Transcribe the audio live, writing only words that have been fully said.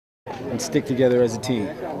and stick together as a team.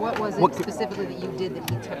 What was it specifically that you did that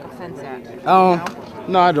he took offense at?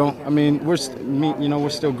 No, I don't. I mean, we're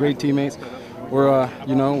still great teammates.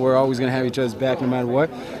 We're always going to have each other's back no matter what.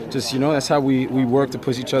 Just, that's how we work to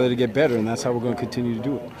push each other to get better, and that's how we're going to continue to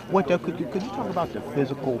do it. Could you talk about the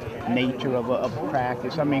physical nature of a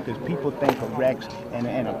practice? I mean, because people think of Rex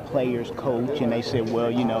and a player's coach, and they say, well,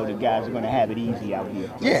 the guys are going to have it easy out here.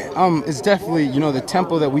 Yeah, it's definitely, the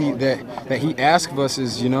tempo that he asks of us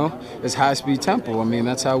is high-speed tempo. I mean,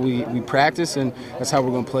 that's how we practice, and that's how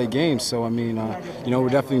we're going to play games. So, I mean, we're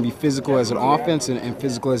definitely going to be physical as an offense and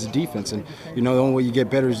physical as a defense. And, the only way you get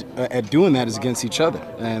better at doing that is against each other.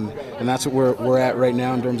 And that's what we're at right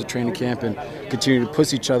now in terms of training camp, and continue to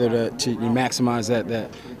push each other to maximize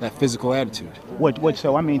that physical attitude.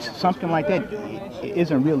 So, I mean, something like that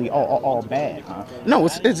isn't really all bad, huh? No,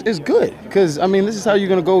 it's good, because, I mean, this is how you're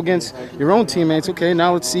going to go against your own teammates. Okay,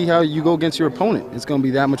 now let's see how you go against your opponent. It's going to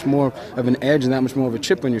be that much more of an edge and that much more of a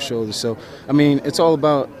chip on your shoulder. So, I mean, it's all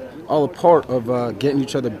a part of getting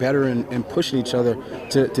each other better and pushing each other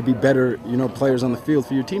to be better, players on the field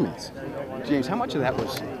for your teammates. James, how much of that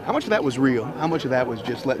was real? How much of that was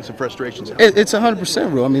just letting some frustrations out? It's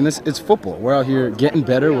 100% real. I mean, it's football. We're out here getting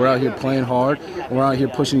better. We're out here playing hard. We're out here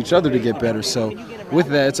pushing each other to get better. So with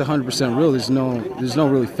that, it's 100% real. There's no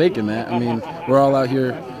really faking that. I mean, we're all out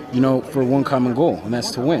here, for one common goal, and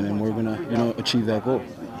that's to win, and we're gonna, achieve that goal.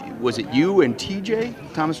 Was it you and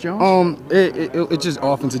TJ, Thomas Jones? It just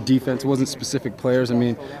offensive defense. It wasn't specific players. I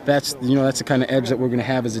mean, that's the kind of edge that we're going to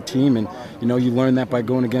have as a team, and you learn that by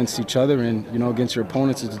going against each other, and against your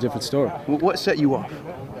opponents, it's a different story. What set you off?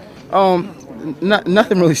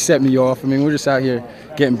 Nothing really set me off. I mean, we're just out here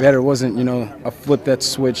getting better. It wasn't a flip that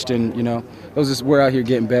switched, and it was just we're out here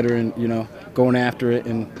getting better and going after it,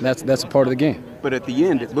 and that's a part of the game. But at the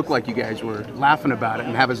end, it looked like you guys were laughing about it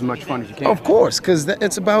and having as much fun as you can. Of course, because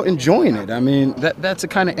it's about enjoying it. I mean, that's the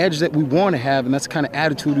kind of edge that we want to have, and that's the kind of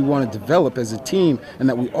attitude we want to develop as a team, and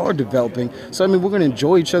that we are developing. So, I mean, we're going to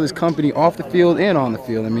enjoy each other's company off the field and on the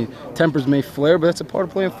field. I mean, tempers may flare, but that's a part of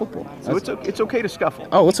playing football. So it's okay to scuffle.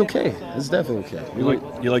 Oh, it's okay. It's definitely okay.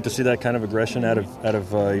 You like to see that kind of aggression out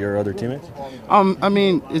of your other teammates? I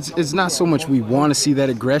mean, it's not so much we want to see that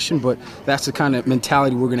aggression, but that's the kind of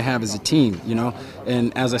mentality we're going to have as a team,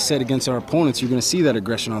 And as I said, against our opponents, you're going to see that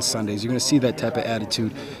aggression on Sundays. You're going to see that type of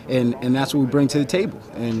attitude, and that's what we bring to the table.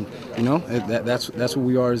 And that's what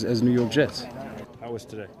we are as New York Jets. How was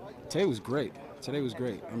today? Today was great.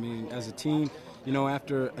 I mean, as a team,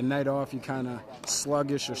 after a night off, you're kind of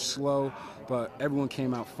sluggish or slow, but everyone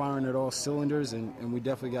came out firing at all cylinders, and we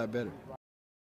definitely got better.